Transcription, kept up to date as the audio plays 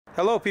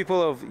Hello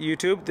people of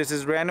YouTube, this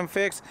is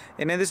Randomfix,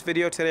 and in this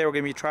video today we're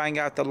going to be trying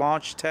out the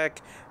Launch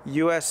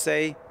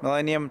USA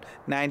Millennium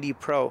 90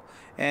 Pro.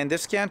 And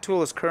this scan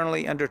tool is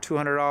currently under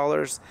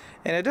 $200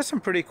 and it does some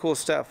pretty cool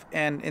stuff.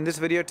 And in this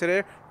video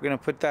today we're going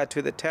to put that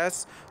to the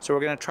test. So we're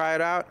going to try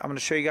it out. I'm going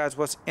to show you guys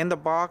what's in the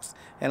box,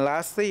 and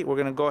lastly we're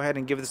going to go ahead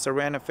and give this a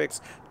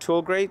Randomfix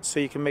tool grade so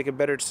you can make a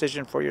better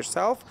decision for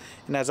yourself.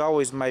 And as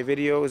always, my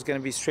video is going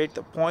to be straight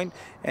to the point,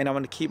 and I'm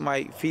going to keep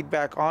my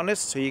feedback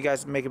honest so you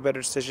guys make a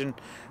better decision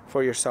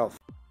for yourself.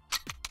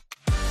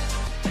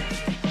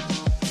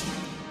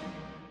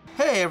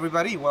 Hey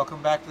everybody,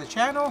 welcome back to the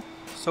channel.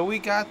 So we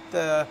got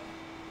the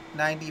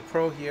 90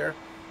 Pro here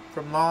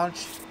from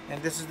Launch,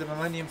 and this is the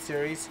Millennium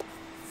series.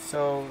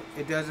 So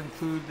it does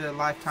include the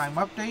lifetime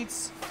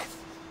updates,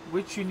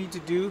 which you need to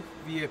do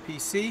via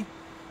PC.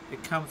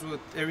 It comes with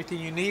everything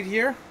you need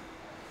here.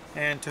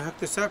 And to hook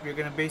this up, you're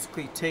going to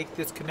basically take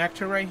this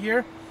connector right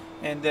here,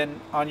 and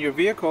then on your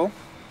vehicle,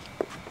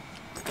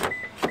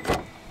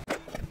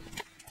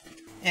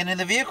 and in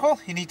the vehicle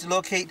you need to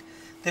locate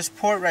this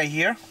port right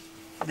here.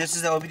 This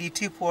is the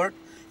OBD2 port,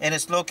 and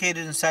it's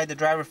located inside the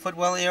driver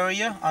footwell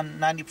area on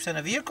 90%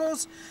 of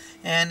vehicles,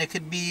 and it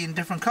could be in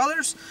different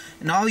colors.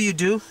 And all you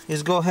do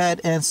is go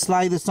ahead and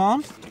slide this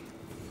on,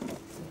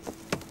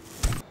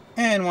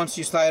 and once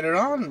you slide it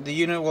on, the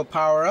unit will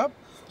power up.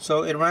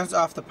 So it runs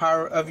off the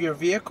power of your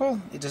vehicle.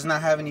 It does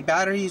not have any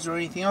batteries or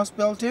anything else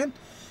built in.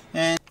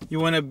 And you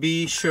want to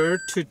be sure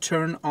to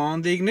turn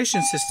on the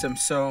ignition system.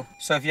 So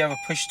if you have a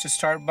push to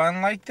start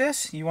button like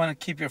this, you want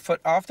to keep your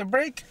foot off the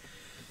brake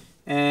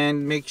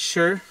and make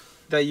sure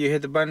that you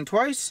hit the button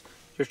twice.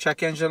 Your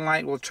check engine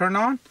light will turn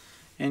on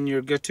and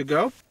you're good to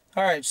go.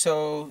 Alright,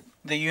 so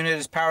the unit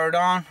is powered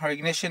on, our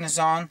ignition is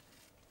on,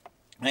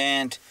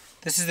 and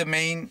this is the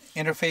main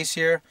interface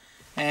here.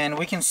 And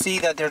we can see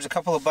that there's a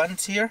couple of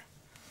buttons here.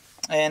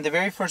 And the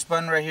very first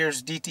button right here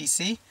is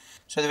DTC.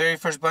 So the very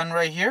first button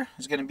right here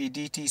is going to be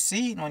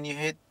DTC, and when you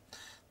hit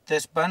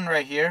this button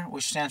right here,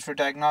 which stands for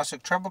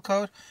Diagnostic Trouble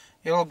Code,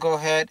 it will go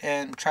ahead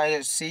and try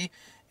to see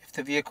if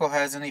the vehicle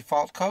has any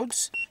fault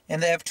codes.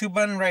 And the F2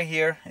 button right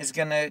here is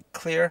going to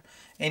clear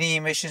any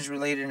emissions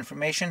related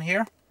information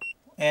here.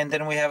 And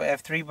then we have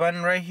F3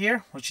 button right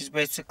here, which is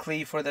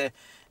basically for the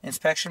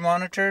inspection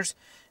monitors.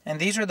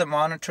 And these are the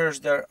monitors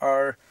that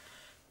are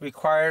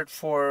required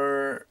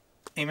for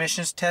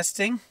emissions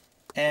testing.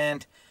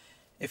 And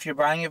if you're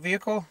buying a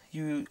vehicle,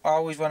 you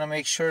always want to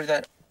make sure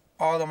that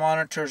all the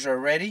monitors are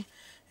ready.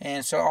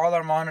 And so all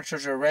our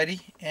monitors are ready,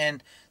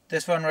 and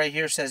this one right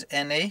here says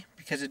NA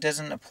because it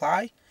doesn't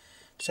apply.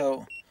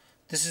 So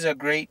this is a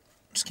great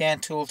scan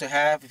tool to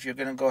have if you're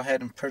going to go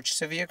ahead and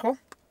purchase a vehicle.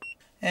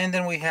 And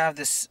then we have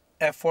this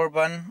F4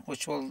 button,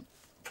 which will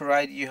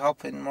provide you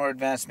help in more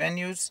advanced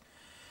menus.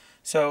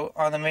 So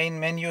on the main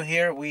menu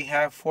here, we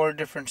have 4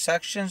 different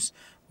sections.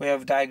 We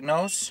have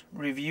Diagnose,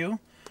 Review,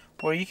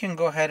 where you can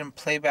go ahead and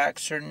play back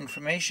certain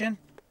information.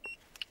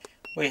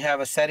 We have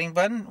a setting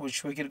button,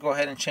 which we could go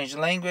ahead and change the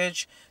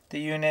language, the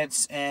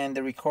units, and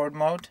the record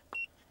mode.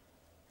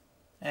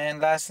 And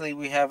lastly,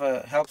 we have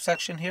a help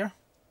section here.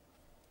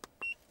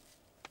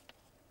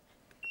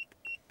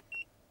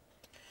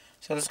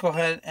 So let's go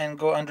ahead and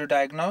go under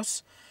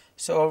Diagnose.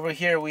 So over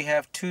here we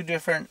have 2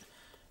 different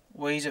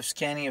ways of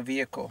scanning a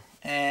vehicle.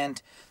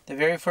 And the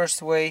very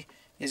first way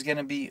is going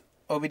to be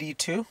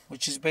OBD2,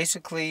 which is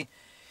basically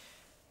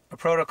a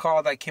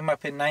protocol that came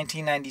up in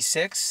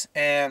 1996,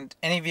 and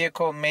any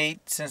vehicle made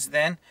since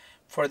then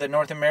for the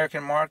North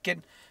American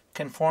market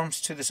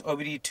conforms to this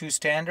OBD2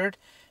 standard.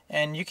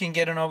 And you can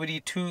get an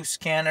OBD2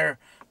 scanner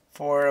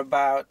for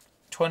about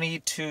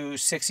 $20 to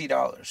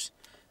 $60.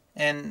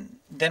 And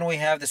then we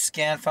have the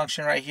scan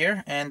function right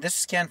here, and this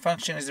scan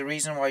function is the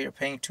reason why you're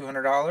paying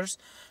 $200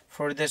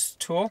 for this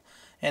tool.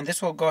 And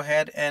this will go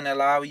ahead and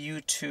allow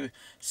you to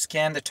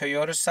scan the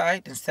Toyota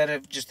side instead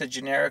of just the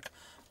generic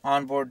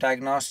onboard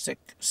diagnostic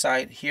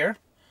side here.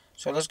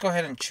 So let's go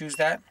ahead and choose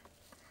that.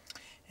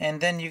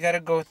 And then you got to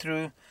go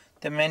through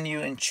the menu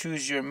and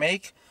choose your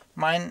make.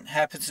 Mine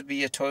happens to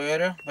be a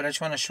Toyota, but I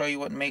just want to show you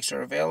what makes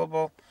are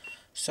available.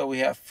 So we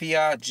have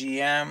Fiat,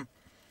 GM,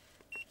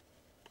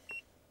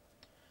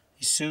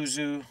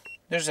 Isuzu.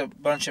 There's a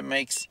bunch of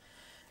makes,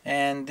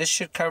 and this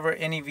should cover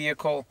any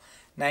vehicle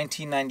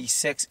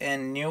 1996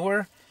 and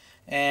newer.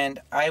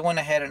 And I went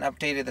ahead and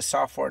updated the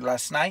software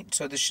last night,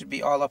 so this should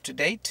be all up to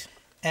date.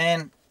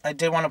 And I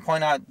did want to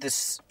point out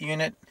this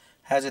unit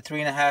has a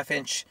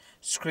 3.5-inch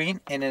screen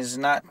and it is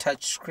not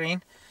touch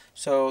screen,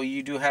 so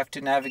you do have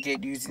to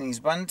navigate using these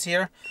buttons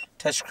here.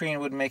 Touch screen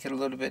would make it a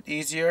little bit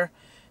easier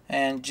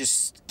and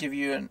just give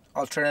you an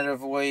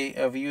alternative way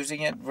of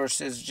using it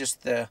versus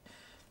just the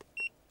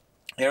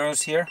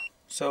arrows here.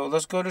 So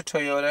let's go to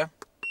Toyota,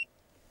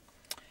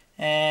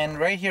 and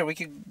right here we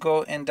could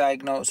go and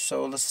diagnose.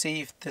 So let's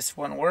see if this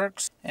one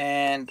works,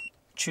 and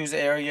choose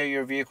the area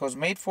your vehicle is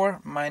made for.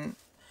 Mine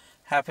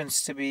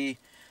happens to be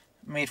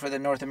made for the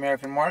North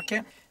American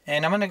market,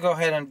 and I'm going to go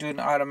ahead and do an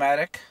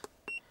automatic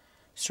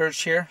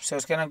search here. So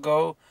it's going to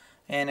go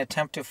and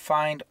attempt to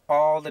find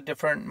all the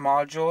different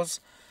modules.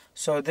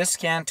 So this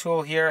scan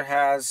tool here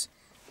has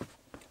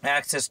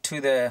access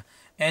to the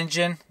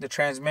engine, the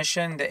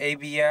transmission, the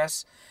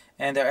ABS,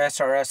 and the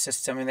SRS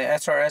system. And the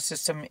SRS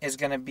system is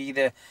going to be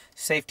the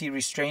safety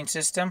restraint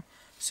system.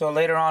 So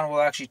later on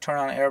we'll actually turn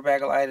on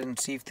airbag light and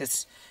see if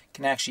this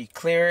can actually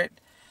clear it.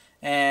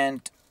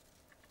 And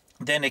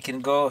then it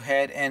can go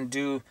ahead and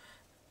do,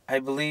 I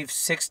believe,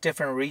 6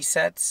 different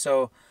resets.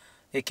 So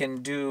it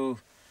can do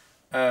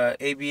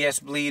ABS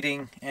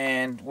bleeding,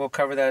 and we'll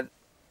cover that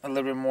a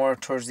little bit more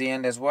towards the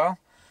end as well.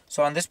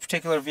 So on this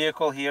particular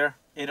vehicle here,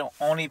 it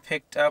only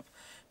picked up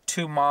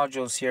 2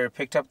 modules here. It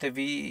picked up the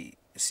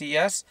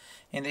VCS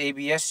in the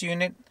ABS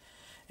unit,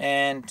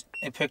 and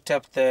it picked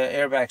up the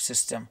airbag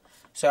system.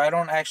 So I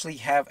don't actually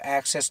have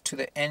access to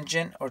the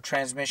engine or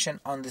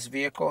transmission on this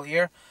vehicle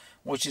here,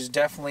 which is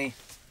definitely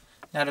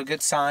not a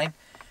good sign.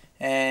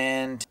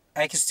 And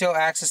I can still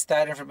access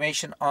that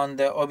information on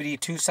the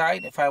OBD2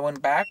 side if I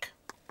went back.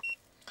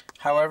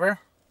 However,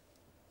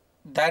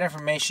 that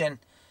information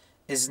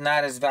is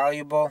not as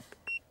valuable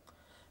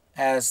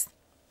as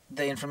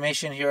the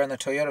information here on the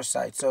Toyota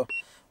side. So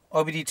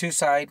OBD2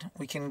 side,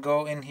 we can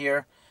go in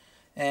here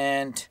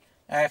and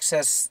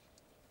access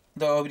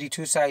the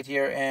OBD2 side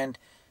here, and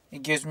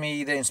it gives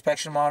me the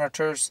inspection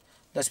monitors,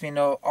 lets me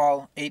know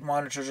all 8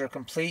 monitors are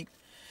complete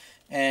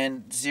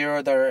and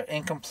 0 that are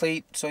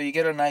incomplete. So you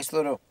get a nice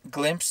little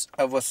glimpse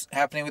of what's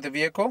happening with the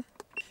vehicle.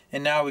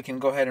 And now we can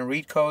go ahead and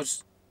read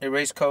codes,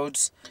 erase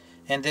codes,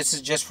 and this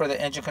is just for the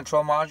engine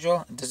control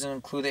module. It doesn't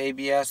include the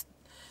ABS,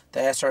 the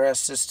SRS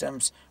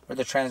systems, or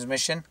the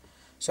transmission.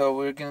 So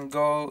we're going to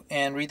go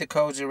and read the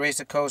codes, erase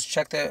the codes,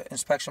 check the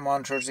inspection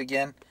monitors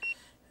again,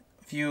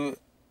 view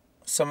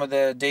some of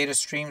the data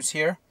streams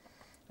here.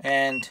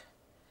 And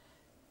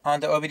on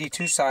the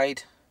OBD2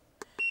 side,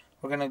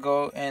 we're going to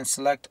go and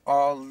select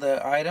all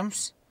the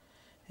items.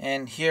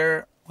 And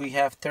here we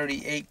have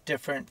 38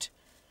 different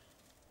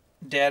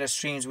data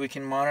streams we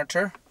can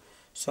monitor.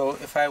 So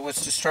if I was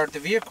to start the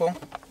vehicle,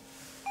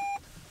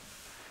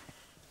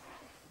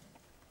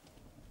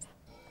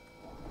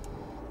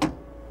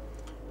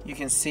 you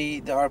can see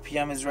the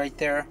RPM is right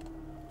there.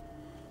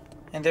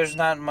 And there's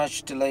not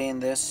much delay in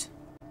this.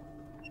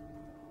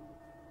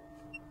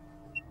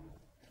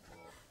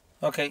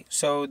 Okay,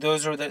 so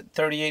those are the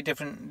 38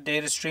 different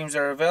data streams that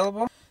are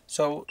available.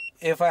 So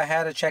if I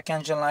had a check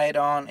engine light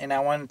on and I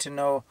wanted to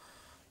know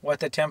what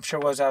the temperature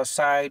was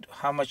outside,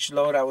 how much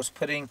load I was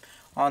putting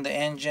on the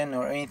engine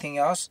or anything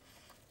else,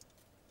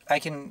 I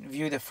can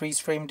view the freeze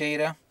frame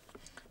data.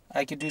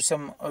 I could do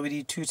some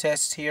OBD2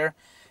 tests here,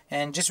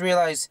 and just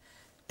realize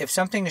if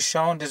something is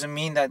shown doesn't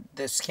mean that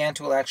the scan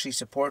tool actually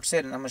supports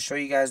it, and I'm going to show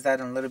you guys that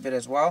in a little bit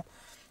as well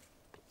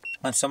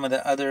on some of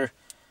the other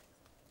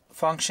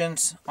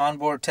functions,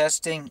 onboard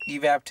testing,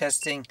 evap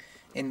testing,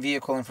 and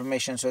vehicle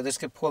information. So this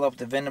could pull up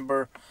the VIN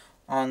number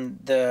on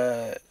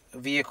the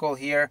vehicle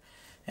here,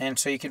 and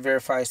so you could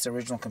verify it's the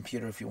original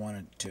computer if you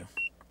wanted to.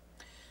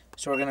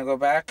 So we're going to go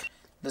back.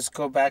 Let's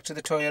go back to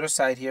the Toyota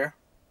side here.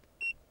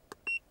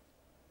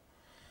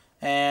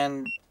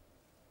 And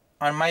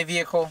on my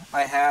vehicle,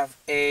 I have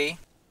a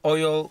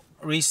oil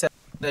reset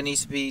that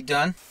needs to be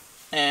done.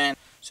 And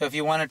so if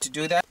you wanted to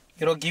do that,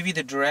 it'll give you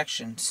the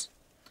directions.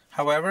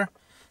 However,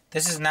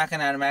 this is not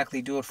going to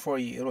automatically do it for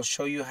you. It'll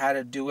show you how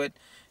to do it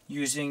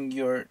using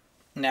your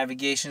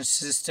navigation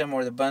system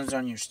or the buttons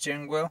on your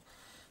steering wheel.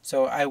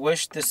 So I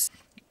wish this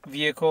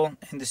vehicle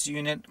and this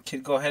unit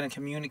could go ahead and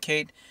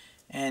communicate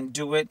and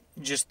do it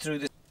just through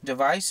the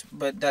device,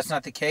 but that's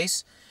not the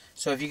case.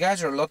 So if you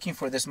guys are looking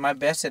for this, my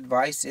best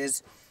advice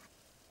is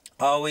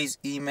always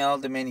email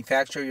the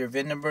manufacturer your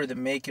VIN number, the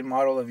make and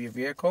model of your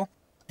vehicle,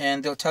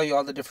 and they'll tell you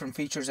all the different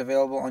features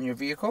available on your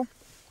vehicle.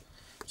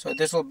 So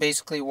this will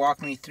basically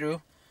walk me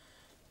through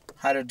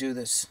how to do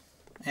this,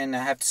 and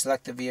I have to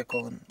select the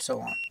vehicle and so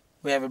on.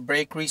 We have a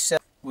brake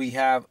reset, we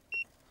have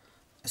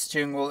a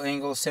steering wheel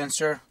angle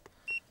sensor,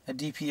 a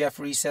DPF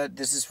reset.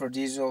 This is for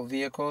diesel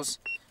vehicles.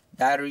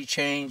 Battery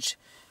change.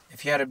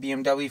 If you had a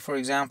BMW, for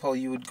example,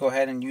 you would go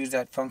ahead and use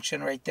that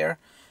function right there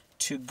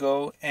to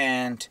go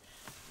and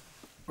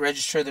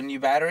register the new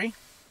battery.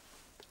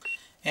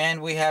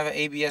 And we have an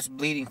ABS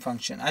bleeding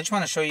function. I just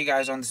want to show you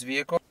guys on this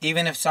vehicle,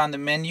 even if it's on the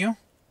menu,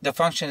 the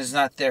function is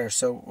not there.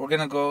 So we're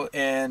going to go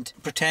and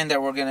pretend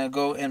that we're going to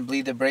go and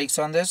bleed the brakes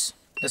on this.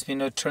 Let me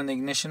know to turn the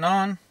ignition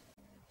on.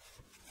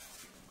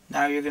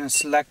 Now you're going to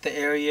select the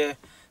area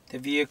the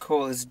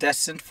vehicle is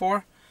destined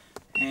for.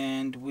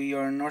 And we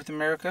are in North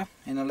America,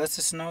 and it lets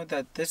us know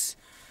that this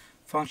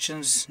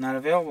function's not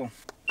available.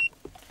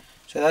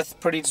 So that's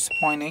pretty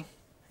disappointing.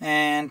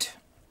 And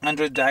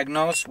under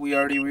Diagnose, we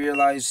already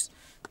realized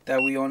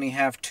that we only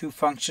have 2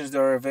 functions that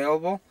are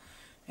available,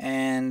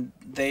 and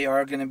they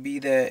are going to be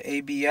the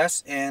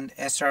ABS and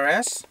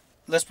SRS.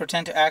 Let's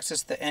pretend to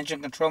access the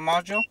engine control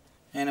module,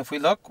 and if we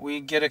look, we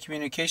get a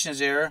communications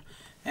error,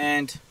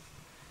 and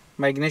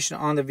my ignition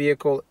on the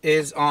vehicle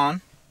is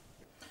on.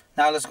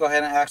 Now let's go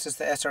ahead and access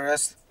the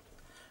SRS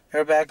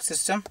airbag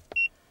system.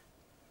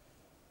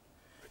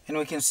 And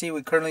we can see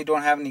we currently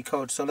don't have any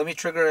code. So let me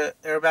trigger an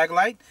airbag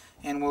light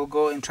and we'll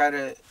go and try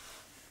to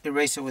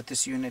erase it with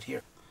this unit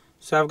here.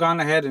 So I've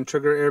gone ahead and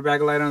triggered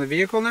airbag light on the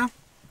vehicle now.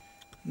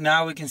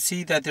 Now we can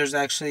see that there's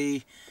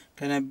actually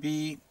going to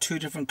be two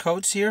different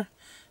codes here.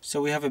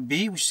 So we have a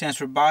B, which stands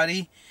for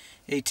body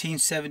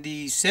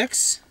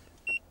 1876,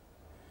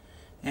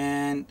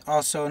 and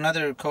also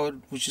another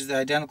code which is the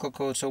identical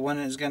code. So one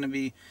is going to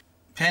be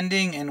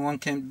pending and one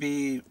can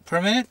be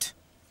permanent.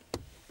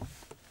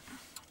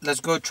 Let's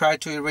go try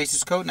to erase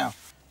this code now.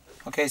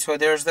 Okay, so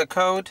there's the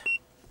code,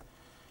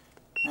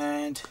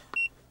 and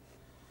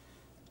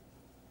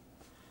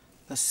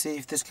let's see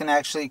if this can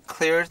actually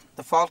clear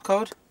the fault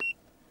code.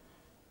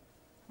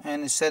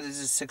 And it said it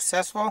is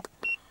successful.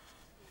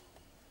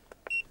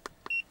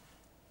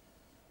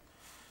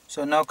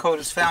 So no code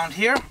is found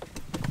here.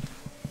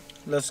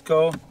 Let's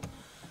go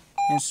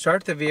and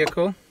start the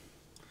vehicle.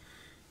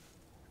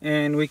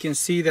 And we can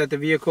see that the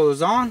vehicle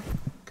is on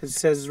because it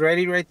says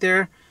ready right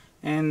there.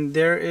 And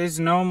there is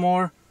no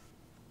more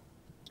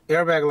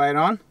airbag light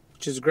on,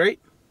 which is great.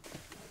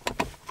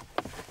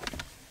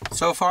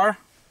 So far,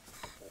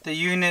 the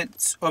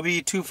unit's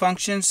OBD2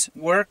 functions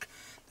work.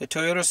 The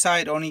Toyota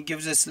side only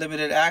gives us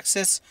limited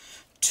access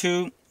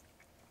to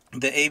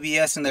the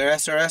ABS and their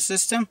SRS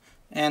system.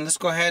 And let's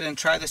go ahead and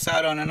try this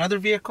out on another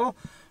vehicle.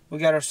 We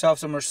got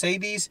ourselves a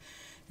Mercedes,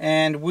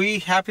 and we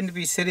happen to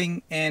be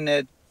sitting in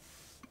a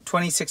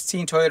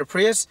 2016 Toyota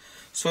Prius.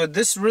 So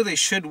this really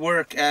should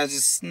work, as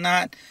it's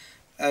not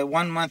a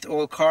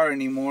 1-month-old car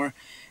anymore.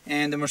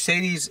 And the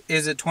Mercedes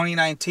is a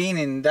 2019,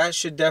 and that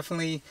should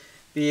definitely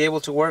be able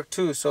to work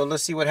too. So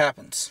let's see what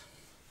happens.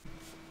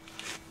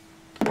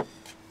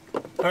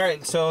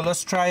 Alright, so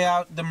let's try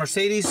out the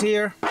Mercedes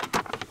here.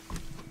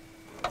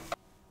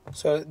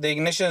 So the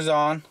ignition is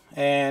on,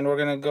 and we're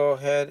going to go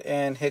ahead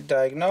and hit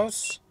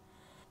diagnose.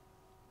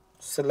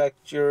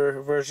 Select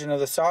your version of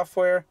the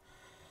software.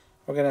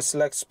 We're going to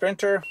select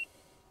Sprinter.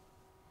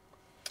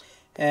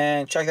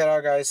 And check that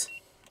out, guys.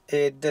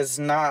 It does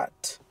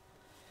not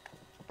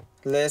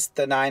list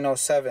the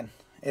 907.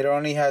 It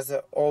only has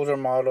the older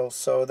model,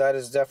 so that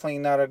is definitely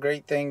not a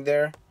great thing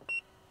there.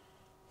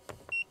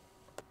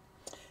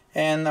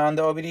 And on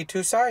the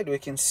OBD2 side, we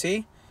can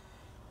see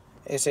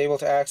it's able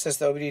to access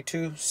the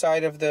OBD2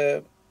 side of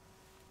the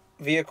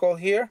vehicle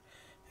here.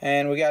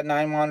 And we got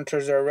 9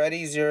 monitors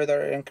already, 0 that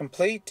are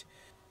incomplete.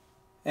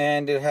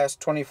 And it has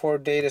 24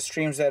 data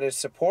streams that it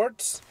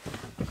supports.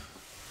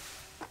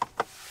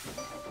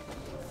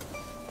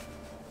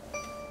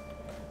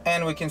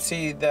 And we can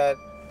see that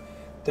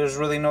there's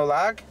really no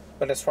lag,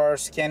 but as far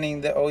as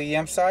scanning the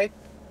OEM side,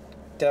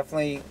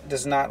 definitely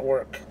does not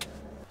work.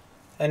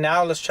 And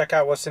now let's check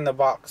out what's in the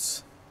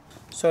box.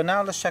 So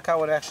now let's check out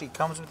what actually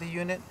comes with the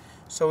unit.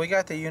 So we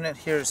got the unit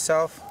here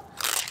itself.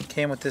 It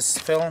came with this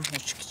film,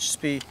 which can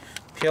just be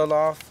peeled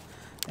off.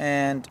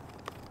 And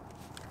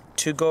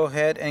to go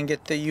ahead and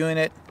get the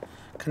unit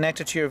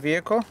connected to your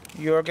vehicle,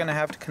 you're going to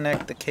have to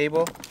connect the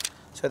cable.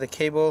 So the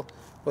cable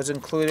was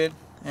included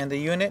in the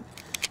unit,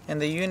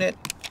 and the unit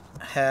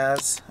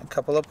has a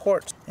couple of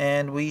ports.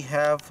 And we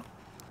have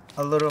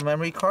a little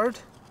memory card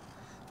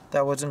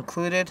that was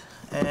included,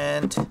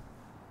 and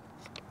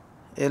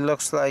it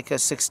looks like a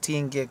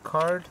 16 gig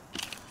card.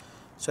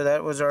 So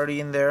that was already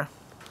in there.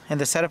 And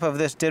the setup of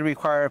this did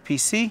require a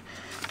PC.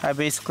 I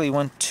basically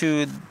went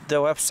to the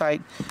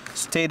website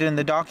stated in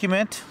the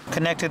document,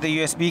 connected the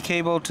USB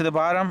cable to the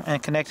bottom,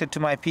 and connected to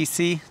my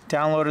PC,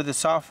 downloaded the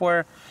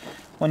software.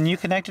 When you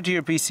connect it to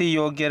your PC,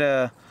 you'll get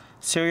a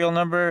serial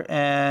number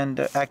and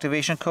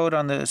activation code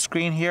on the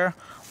screen here,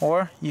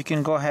 or you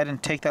can go ahead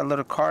and take that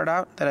little card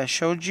out that I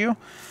showed you,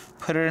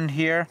 put it in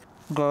here,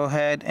 go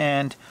ahead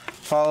and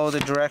follow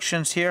the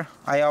directions here.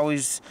 I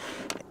always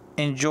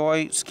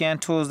enjoy scan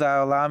tools that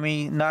allow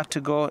me not to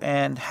go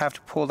and have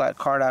to pull that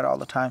card out all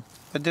the time.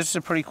 But this is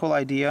a pretty cool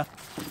idea,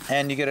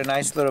 and you get a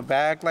nice little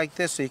bag like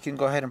this so you can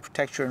go ahead and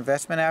protect your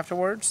investment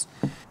afterwards.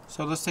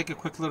 So let's take a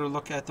quick little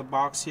look at the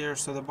box here.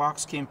 So the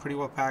box came pretty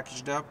well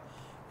packaged up,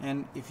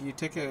 and if you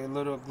take a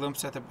little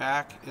glimpse at the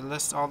back, it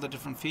lists all the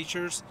different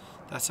features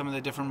that some of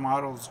the different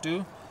models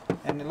do.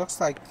 And it looks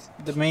like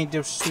the main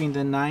difference between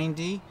the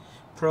 90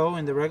 Pro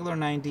and the regular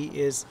 90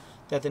 is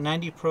that the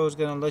 90 Pro is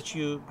going to let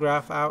you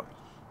graph out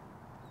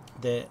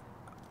the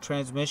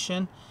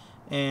transmission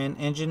and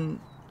engine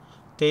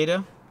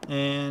data,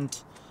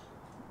 and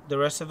the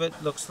rest of it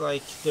looks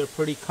like they're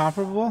pretty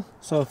comparable.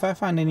 So if I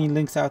find any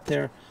links out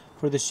there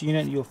for this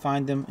unit, you'll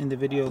find them in the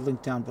video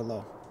linked down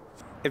below.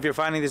 If you're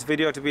finding this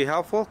video to be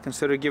helpful,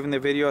 consider giving the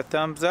video a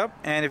thumbs up,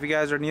 and if you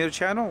guys are new to the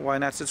channel, why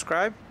not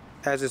subscribe,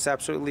 as it's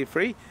absolutely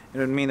free. It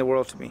would mean the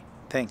world to me.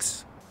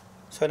 Thanks.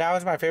 So now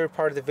is my favorite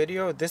part of the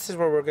video. This is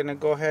where we're going to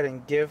go ahead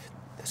and give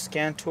the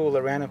scan tool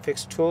a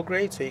Randomfix tool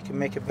grade so you can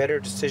make a better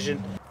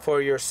decision for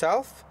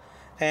yourself.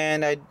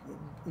 And I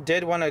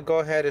did want to go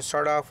ahead and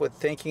start off with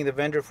thanking the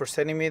vendor for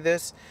sending me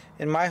this.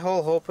 And my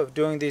whole hope of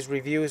doing these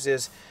reviews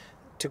is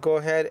to go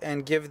ahead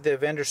and give the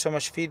vendor so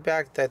much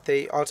feedback that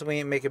they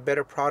ultimately make a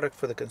better product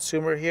for the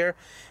consumer here.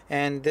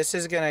 And this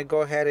is going to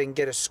go ahead and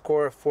get a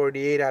score of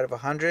 48 out of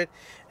 100.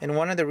 And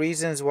one of the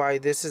reasons why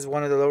this is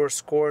one of the lower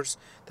scores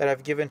that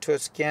I've given to a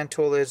scan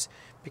tool is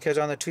because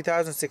on the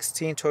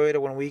 2016 Toyota,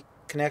 when we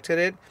connected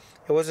it,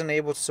 it wasn't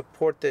able to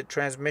support the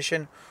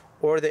transmission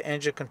or the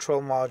engine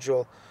control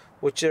module,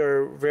 which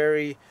are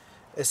very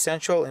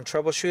essential in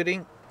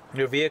troubleshooting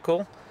your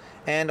vehicle.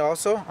 And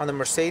also on the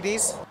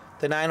Mercedes,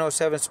 the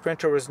 907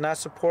 Sprinter was not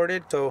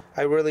supported, so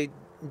I really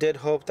did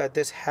hope that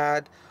this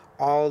had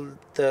all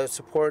the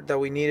support that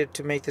we needed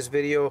to make this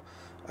video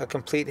a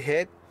complete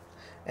hit.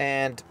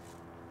 And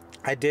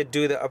I did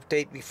do the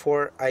update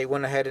before I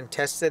went ahead and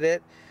tested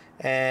it,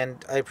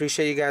 and I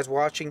appreciate you guys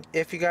watching.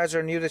 If you guys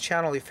are new to the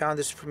channel, you found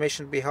this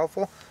information to be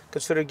helpful,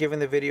 consider giving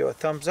the video a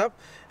thumbs up,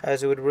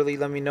 as it would really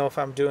let me know if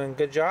I'm doing a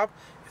good job.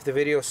 If the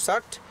video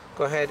sucked,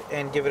 go ahead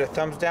and give it a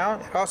thumbs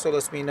down. It also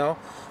lets me know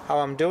how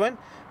I'm doing.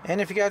 And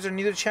if you guys are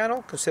new to the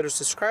channel, consider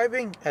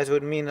subscribing, as it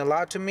would mean a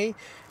lot to me,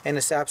 and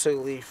it's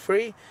absolutely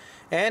free.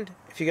 And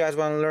if you guys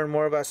want to learn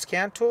more about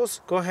scan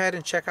tools, go ahead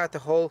and check out the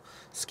whole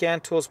scan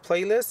tools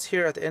playlist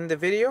here at the end of the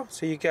video,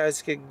 so you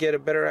guys can get a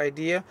better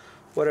idea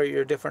what are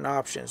your different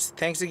options.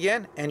 Thanks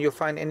again, and you'll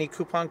find any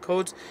coupon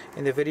codes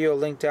in the video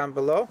link down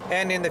below.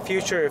 And in the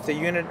future, if the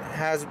unit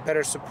has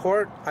better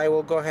support, I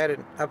will go ahead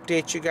and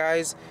update you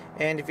guys.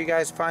 And if you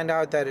guys find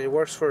out that it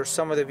works for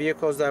some of the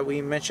vehicles that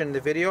we mentioned in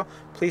the video,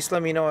 please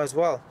let me know as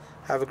well.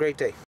 Have a great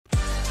day.